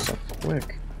out of that stuff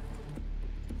quick.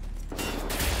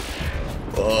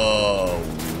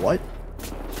 What?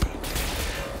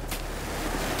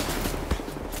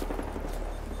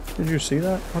 Did you see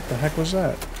that? What the heck was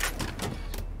that?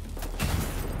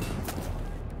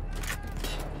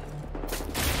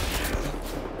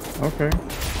 Okay.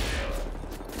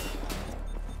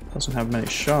 Doesn't have many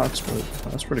shots, but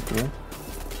that's pretty cool.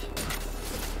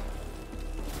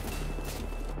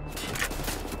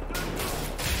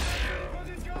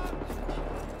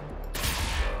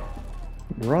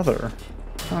 Brother,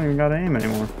 I don't even gotta aim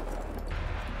anymore.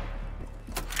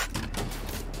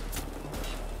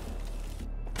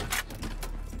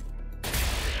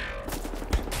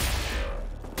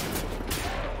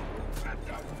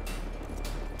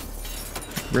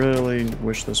 Really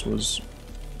wish this was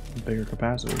a bigger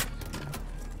capacity.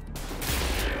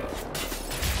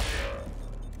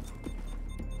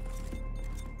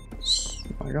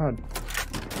 Oh my god.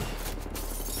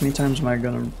 How many times am I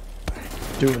gonna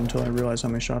do it until I realize how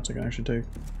many shots I can actually take?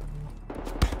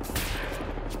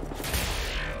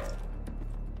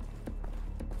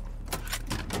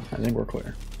 I think we're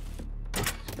clear.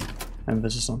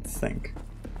 Emphasis on think.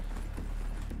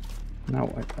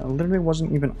 No, I literally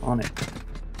wasn't even on it.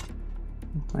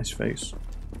 Nice face.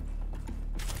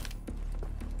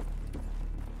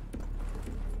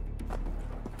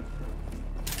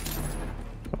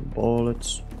 Some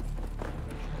bullets.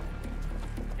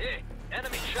 Hey,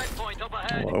 enemy checkpoint up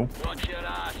ahead. Hello. Watch your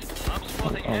ass. I'm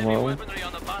spotting Hello. heavy weaponry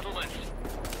on the battlements.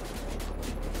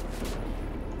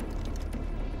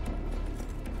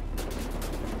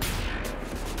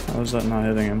 How is that not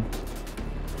hitting him?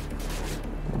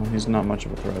 Well, he's not much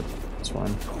of a threat. It's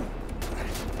fine.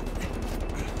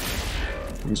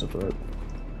 He's a threat.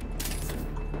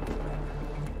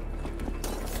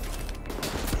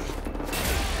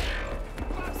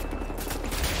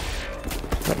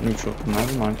 Got neutral.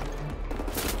 Never mind.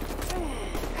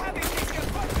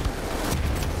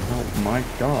 Oh my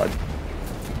god.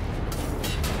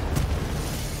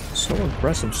 So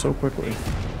aggressive so quickly.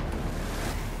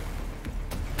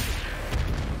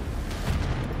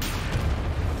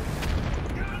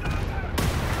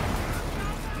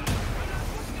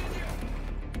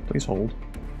 Please hold.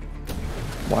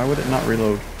 Why would it not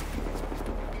reload?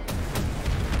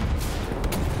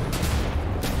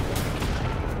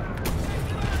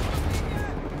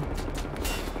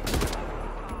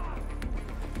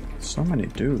 So many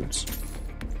dudes.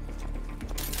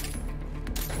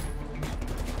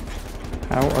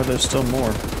 How are there still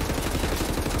more?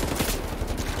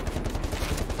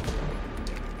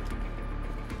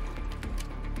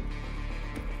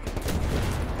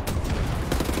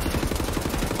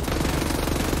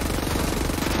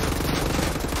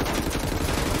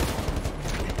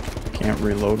 Can't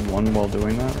reload one while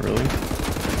doing that? Really?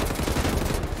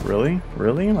 Really?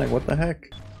 Really? Like, what the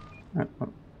heck?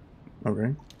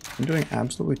 Okay. I'm doing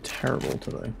absolutely terrible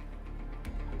today.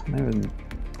 I'm not even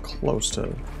close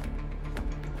to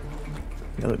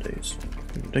the other days.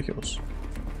 It's ridiculous.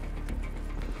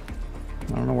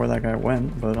 I don't know where that guy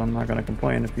went, but I'm not gonna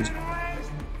complain if he's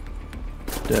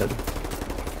dead.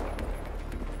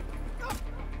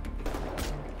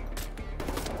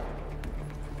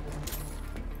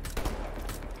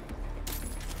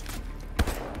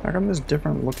 How come there's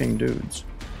different looking dudes?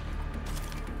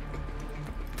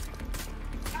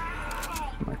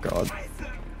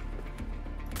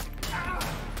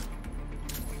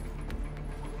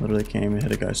 Literally can't even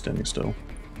hit a guy standing still.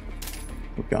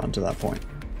 We've gotten to that point.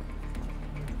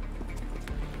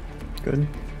 Good?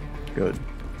 Good.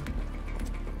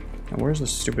 Now where's the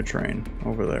stupid train?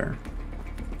 Over there.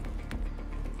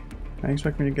 How do you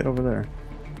expect me to get over there?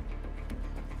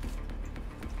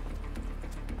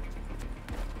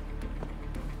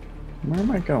 Where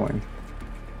am I going?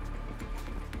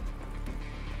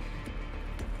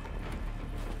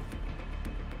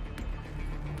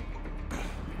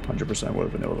 %, would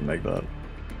have been able to make that.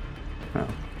 Oh.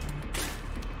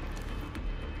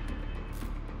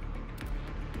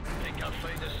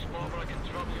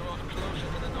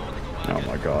 Oh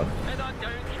my god. Head on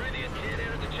down through the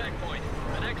interior of the checkpoint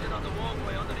and exit on the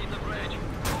walkway underneath the bridge.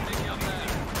 I'll pick you up there.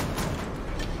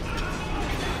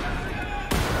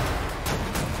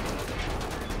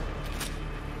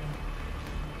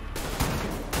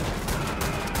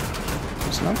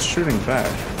 It's not shooting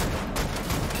back.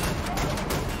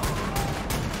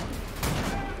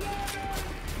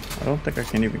 I don't think I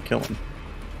can even kill him.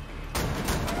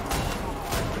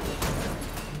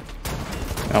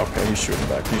 Okay, he's shooting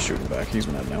back. He's shooting back. He's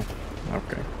mad now.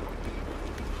 Okay.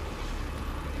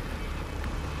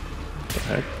 What the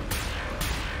heck?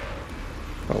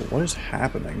 Bro, what is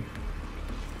happening?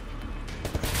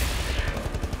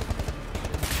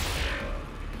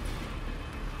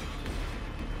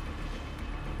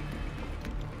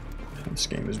 This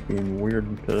game is being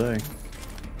weird today.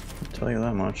 I'll tell you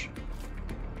that much.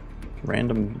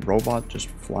 Random robot just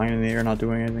flying in the air, not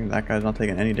doing anything. That guy's not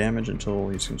taking any damage until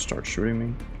he's gonna start shooting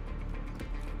me.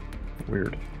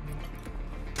 Weird.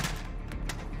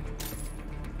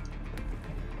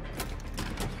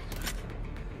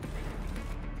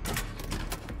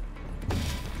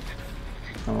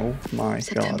 Oh my god.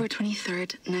 September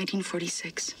 23rd,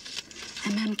 1946. A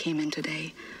man came in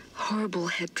today. Horrible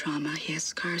head trauma. He has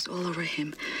scars all over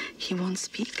him. He won't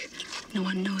speak. No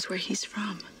one knows where he's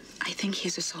from. I think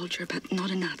he's a soldier, but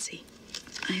not a Nazi.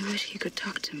 I wish he could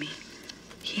talk to me.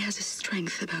 He has a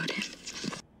strength about him.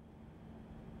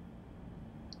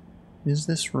 Is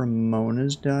this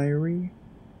Ramona's diary?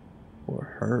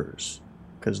 Or hers?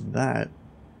 Because that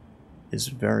is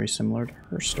very similar to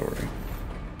her story.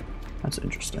 That's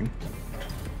interesting.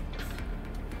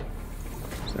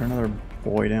 Is there another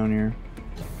boy down here?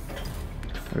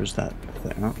 Where's that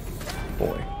thing? Oh,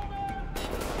 boy.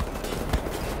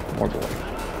 More boy.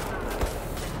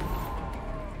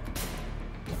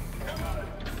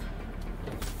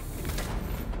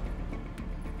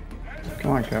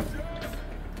 Come on, Cap.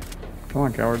 Come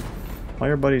on, coward. Why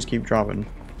your buddies keep dropping?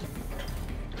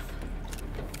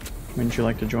 Wouldn't you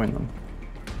like to join them?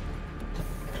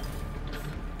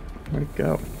 Where'd it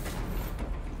go?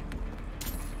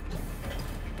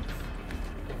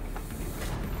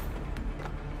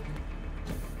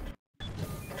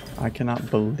 I cannot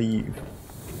believe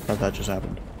that that just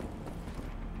happened.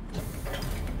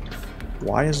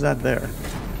 Why is that there?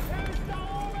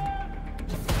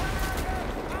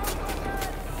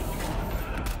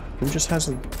 Who just has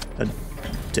a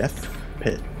death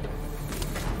pit?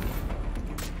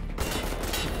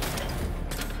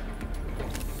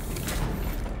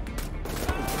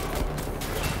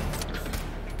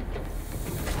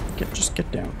 Just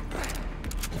get down.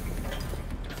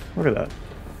 Look at that.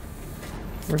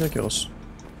 Ridiculous.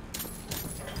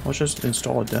 Let's just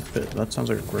install a death pit. That sounds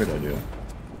like a great idea.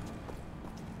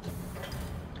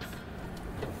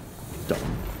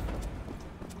 Dumb.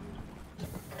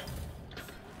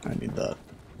 I need that.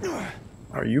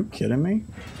 Are you kidding me?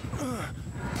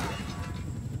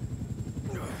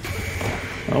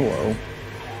 Hello.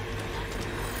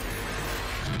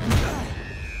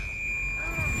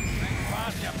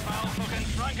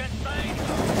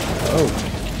 Oh.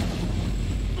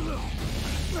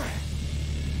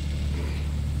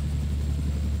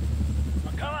 I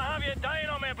can't have you dying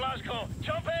on me, Blasco.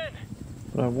 Jump in.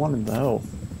 But I wanted the health.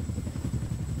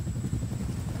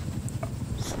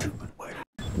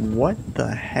 What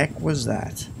the heck was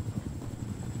that?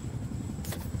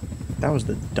 That was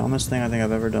the dumbest thing I think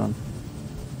I've ever done.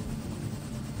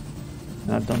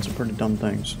 And I've done some pretty dumb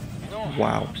things. You know,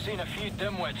 wow. I've seen a few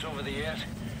dimwits over the years.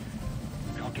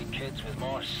 Cocky kids with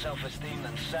more self-esteem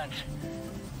than sense.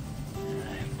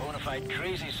 Bonafide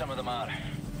crazy some of them are.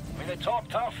 I mean, they talk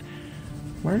tough.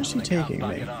 Where is he taking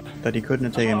me? That he couldn't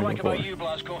have taken me before. About you,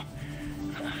 Blasco.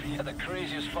 You're the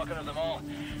craziest fucker of them all.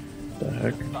 The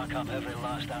heck? Back up every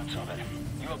last ounce of it.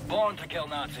 You were born to kill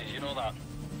Nazis, you know that.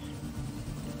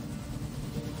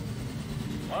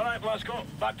 All right, Blasco,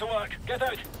 back to work. Get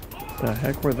out. The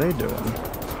heck were they doing?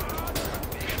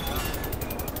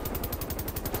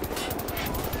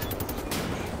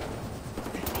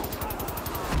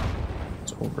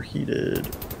 It's overheated.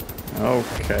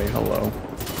 Okay, hello.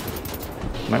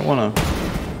 Might wanna...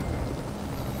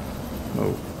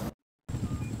 Oh.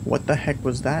 What the heck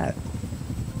was that?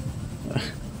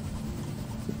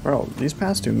 Bro, these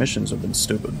past 2 missions have been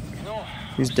stupid.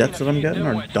 These deaths that I'm getting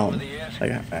are dumb.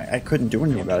 Like, I couldn't do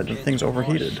anything about it. The thing's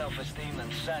overheated.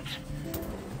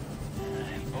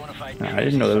 I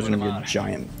didn't know there was gonna be a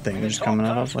giant thing just coming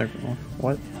out. I was like,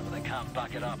 what? They can't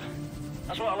back it up.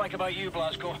 That's what I like about you,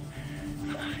 Blasco.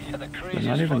 You're the craziest.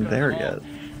 They're not even there yet.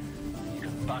 You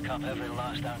can back up every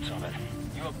last ounce of it.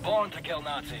 You were born to kill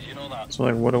Nazis, you know that. So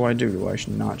like, what do? Do I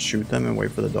should not shoot them and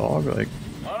wait for the dog? Like.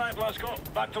 All right, Blasco,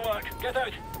 back to work. Get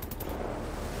out.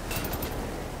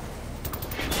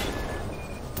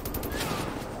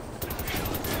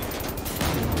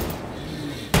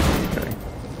 Okay.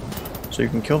 So you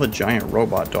can kill the giant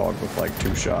robot dog with like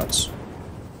 2 shots,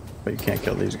 but you can't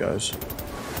kill these guys.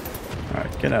 All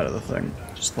right, get out of the thing.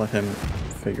 Just let him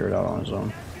figure it out on his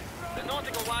own. The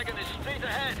nautical wagon is straight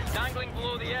ahead, dangling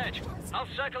below the edge. I'll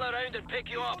circle around and pick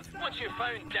you up once you've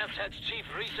found Death's Head's chief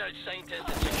research scientist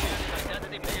and secured his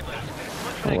identity papers.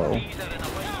 Hello. These are in a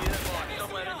white uniform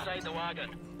somewhere inside the wagon.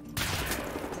 I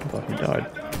thought he died.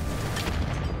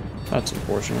 That's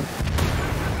unfortunate.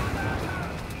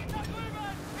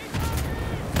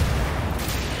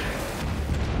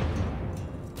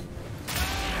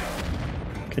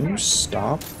 Can you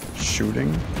stop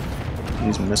shooting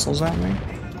these missiles at me?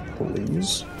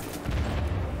 Please?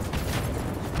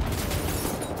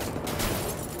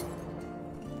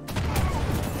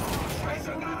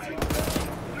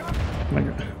 Oh my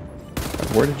God.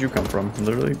 Where did you come from?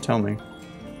 Literally, tell me.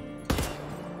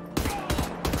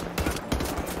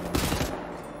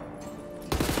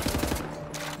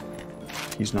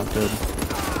 He's not dead.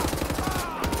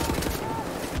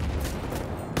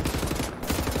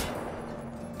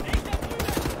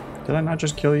 Did I not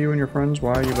just kill you and your friends?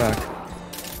 Why are you back?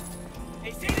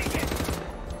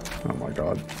 Oh my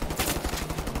God.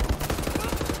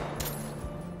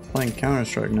 Playing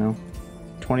Counter-Strike now.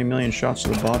 20 million shots to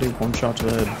the body, 1 shot to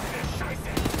the head.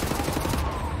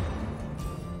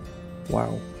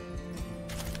 Wow.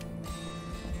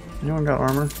 Anyone got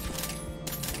armor?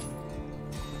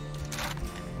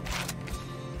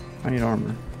 I need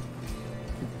armor.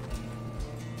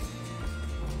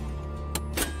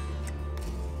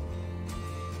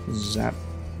 Zap.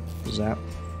 Zap.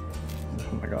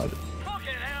 Oh my God.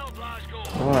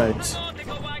 What?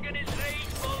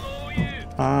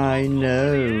 I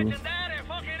know.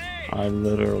 I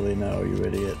literally know, you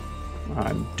idiot.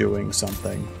 I'm doing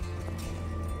something.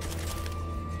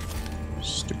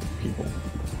 Stupid people.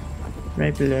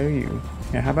 Right below you.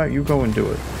 Yeah, how about you go and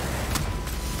do it?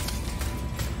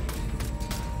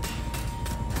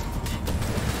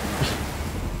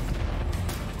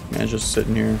 Man, just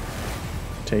sitting here,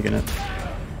 taking it.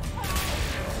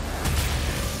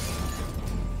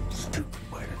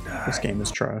 This game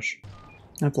is trash.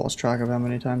 I've lost track of how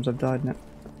many times I've died now.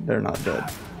 They're not dead.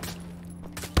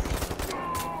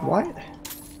 What? I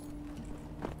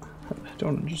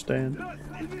don't understand. I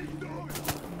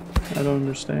don't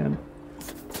understand.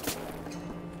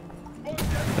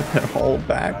 All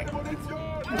back?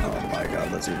 Oh my God,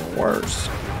 that's even worse.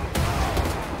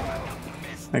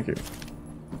 Thank you.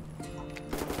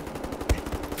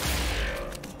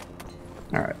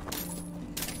 Alright.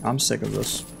 I'm sick of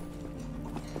this.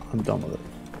 I'm done with it.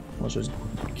 Let's just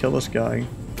kill this guy.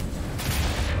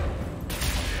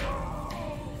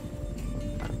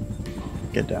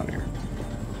 Get down here.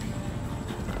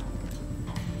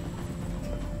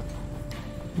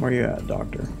 Where you at,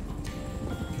 doctor?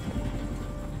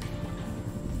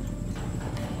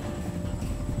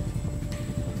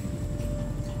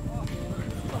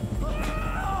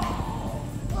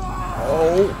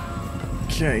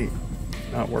 Okay.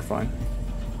 Oh, we're fine.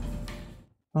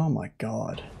 Oh my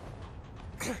God.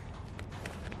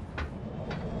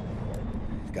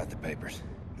 Got the papers.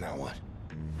 Now what?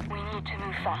 We need to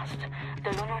move fast.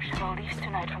 The Lunar shuttle leaves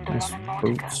tonight from the Nice London Nautica.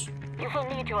 boots. You will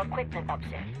need your equipment up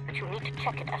there, but you need to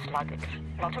check it as luggage.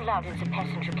 Not allowed in the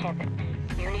passenger cabin.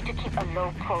 You need to keep a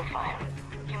low profile.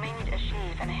 You may need a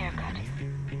shave and a haircut.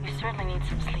 You certainly need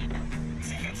some sleep.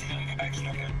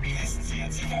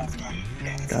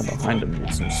 The guy behind him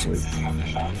needs some sleep.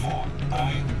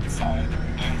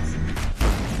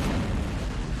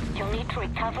 You'll need to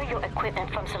recover your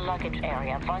equipment from the luggage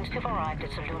area once you've arrived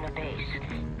at the lunar base.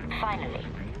 Finally,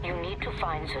 you need to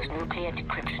find those nuclear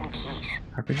decryption keys.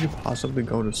 How could you possibly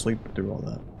go to sleep through all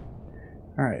that?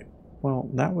 Alright, well,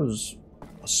 that was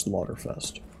a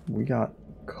slaughterfest. We got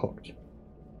cooked.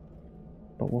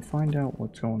 But we'll find out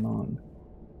what's going on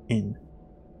in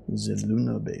the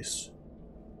lunar base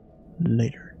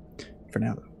later. For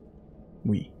now, though,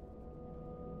 we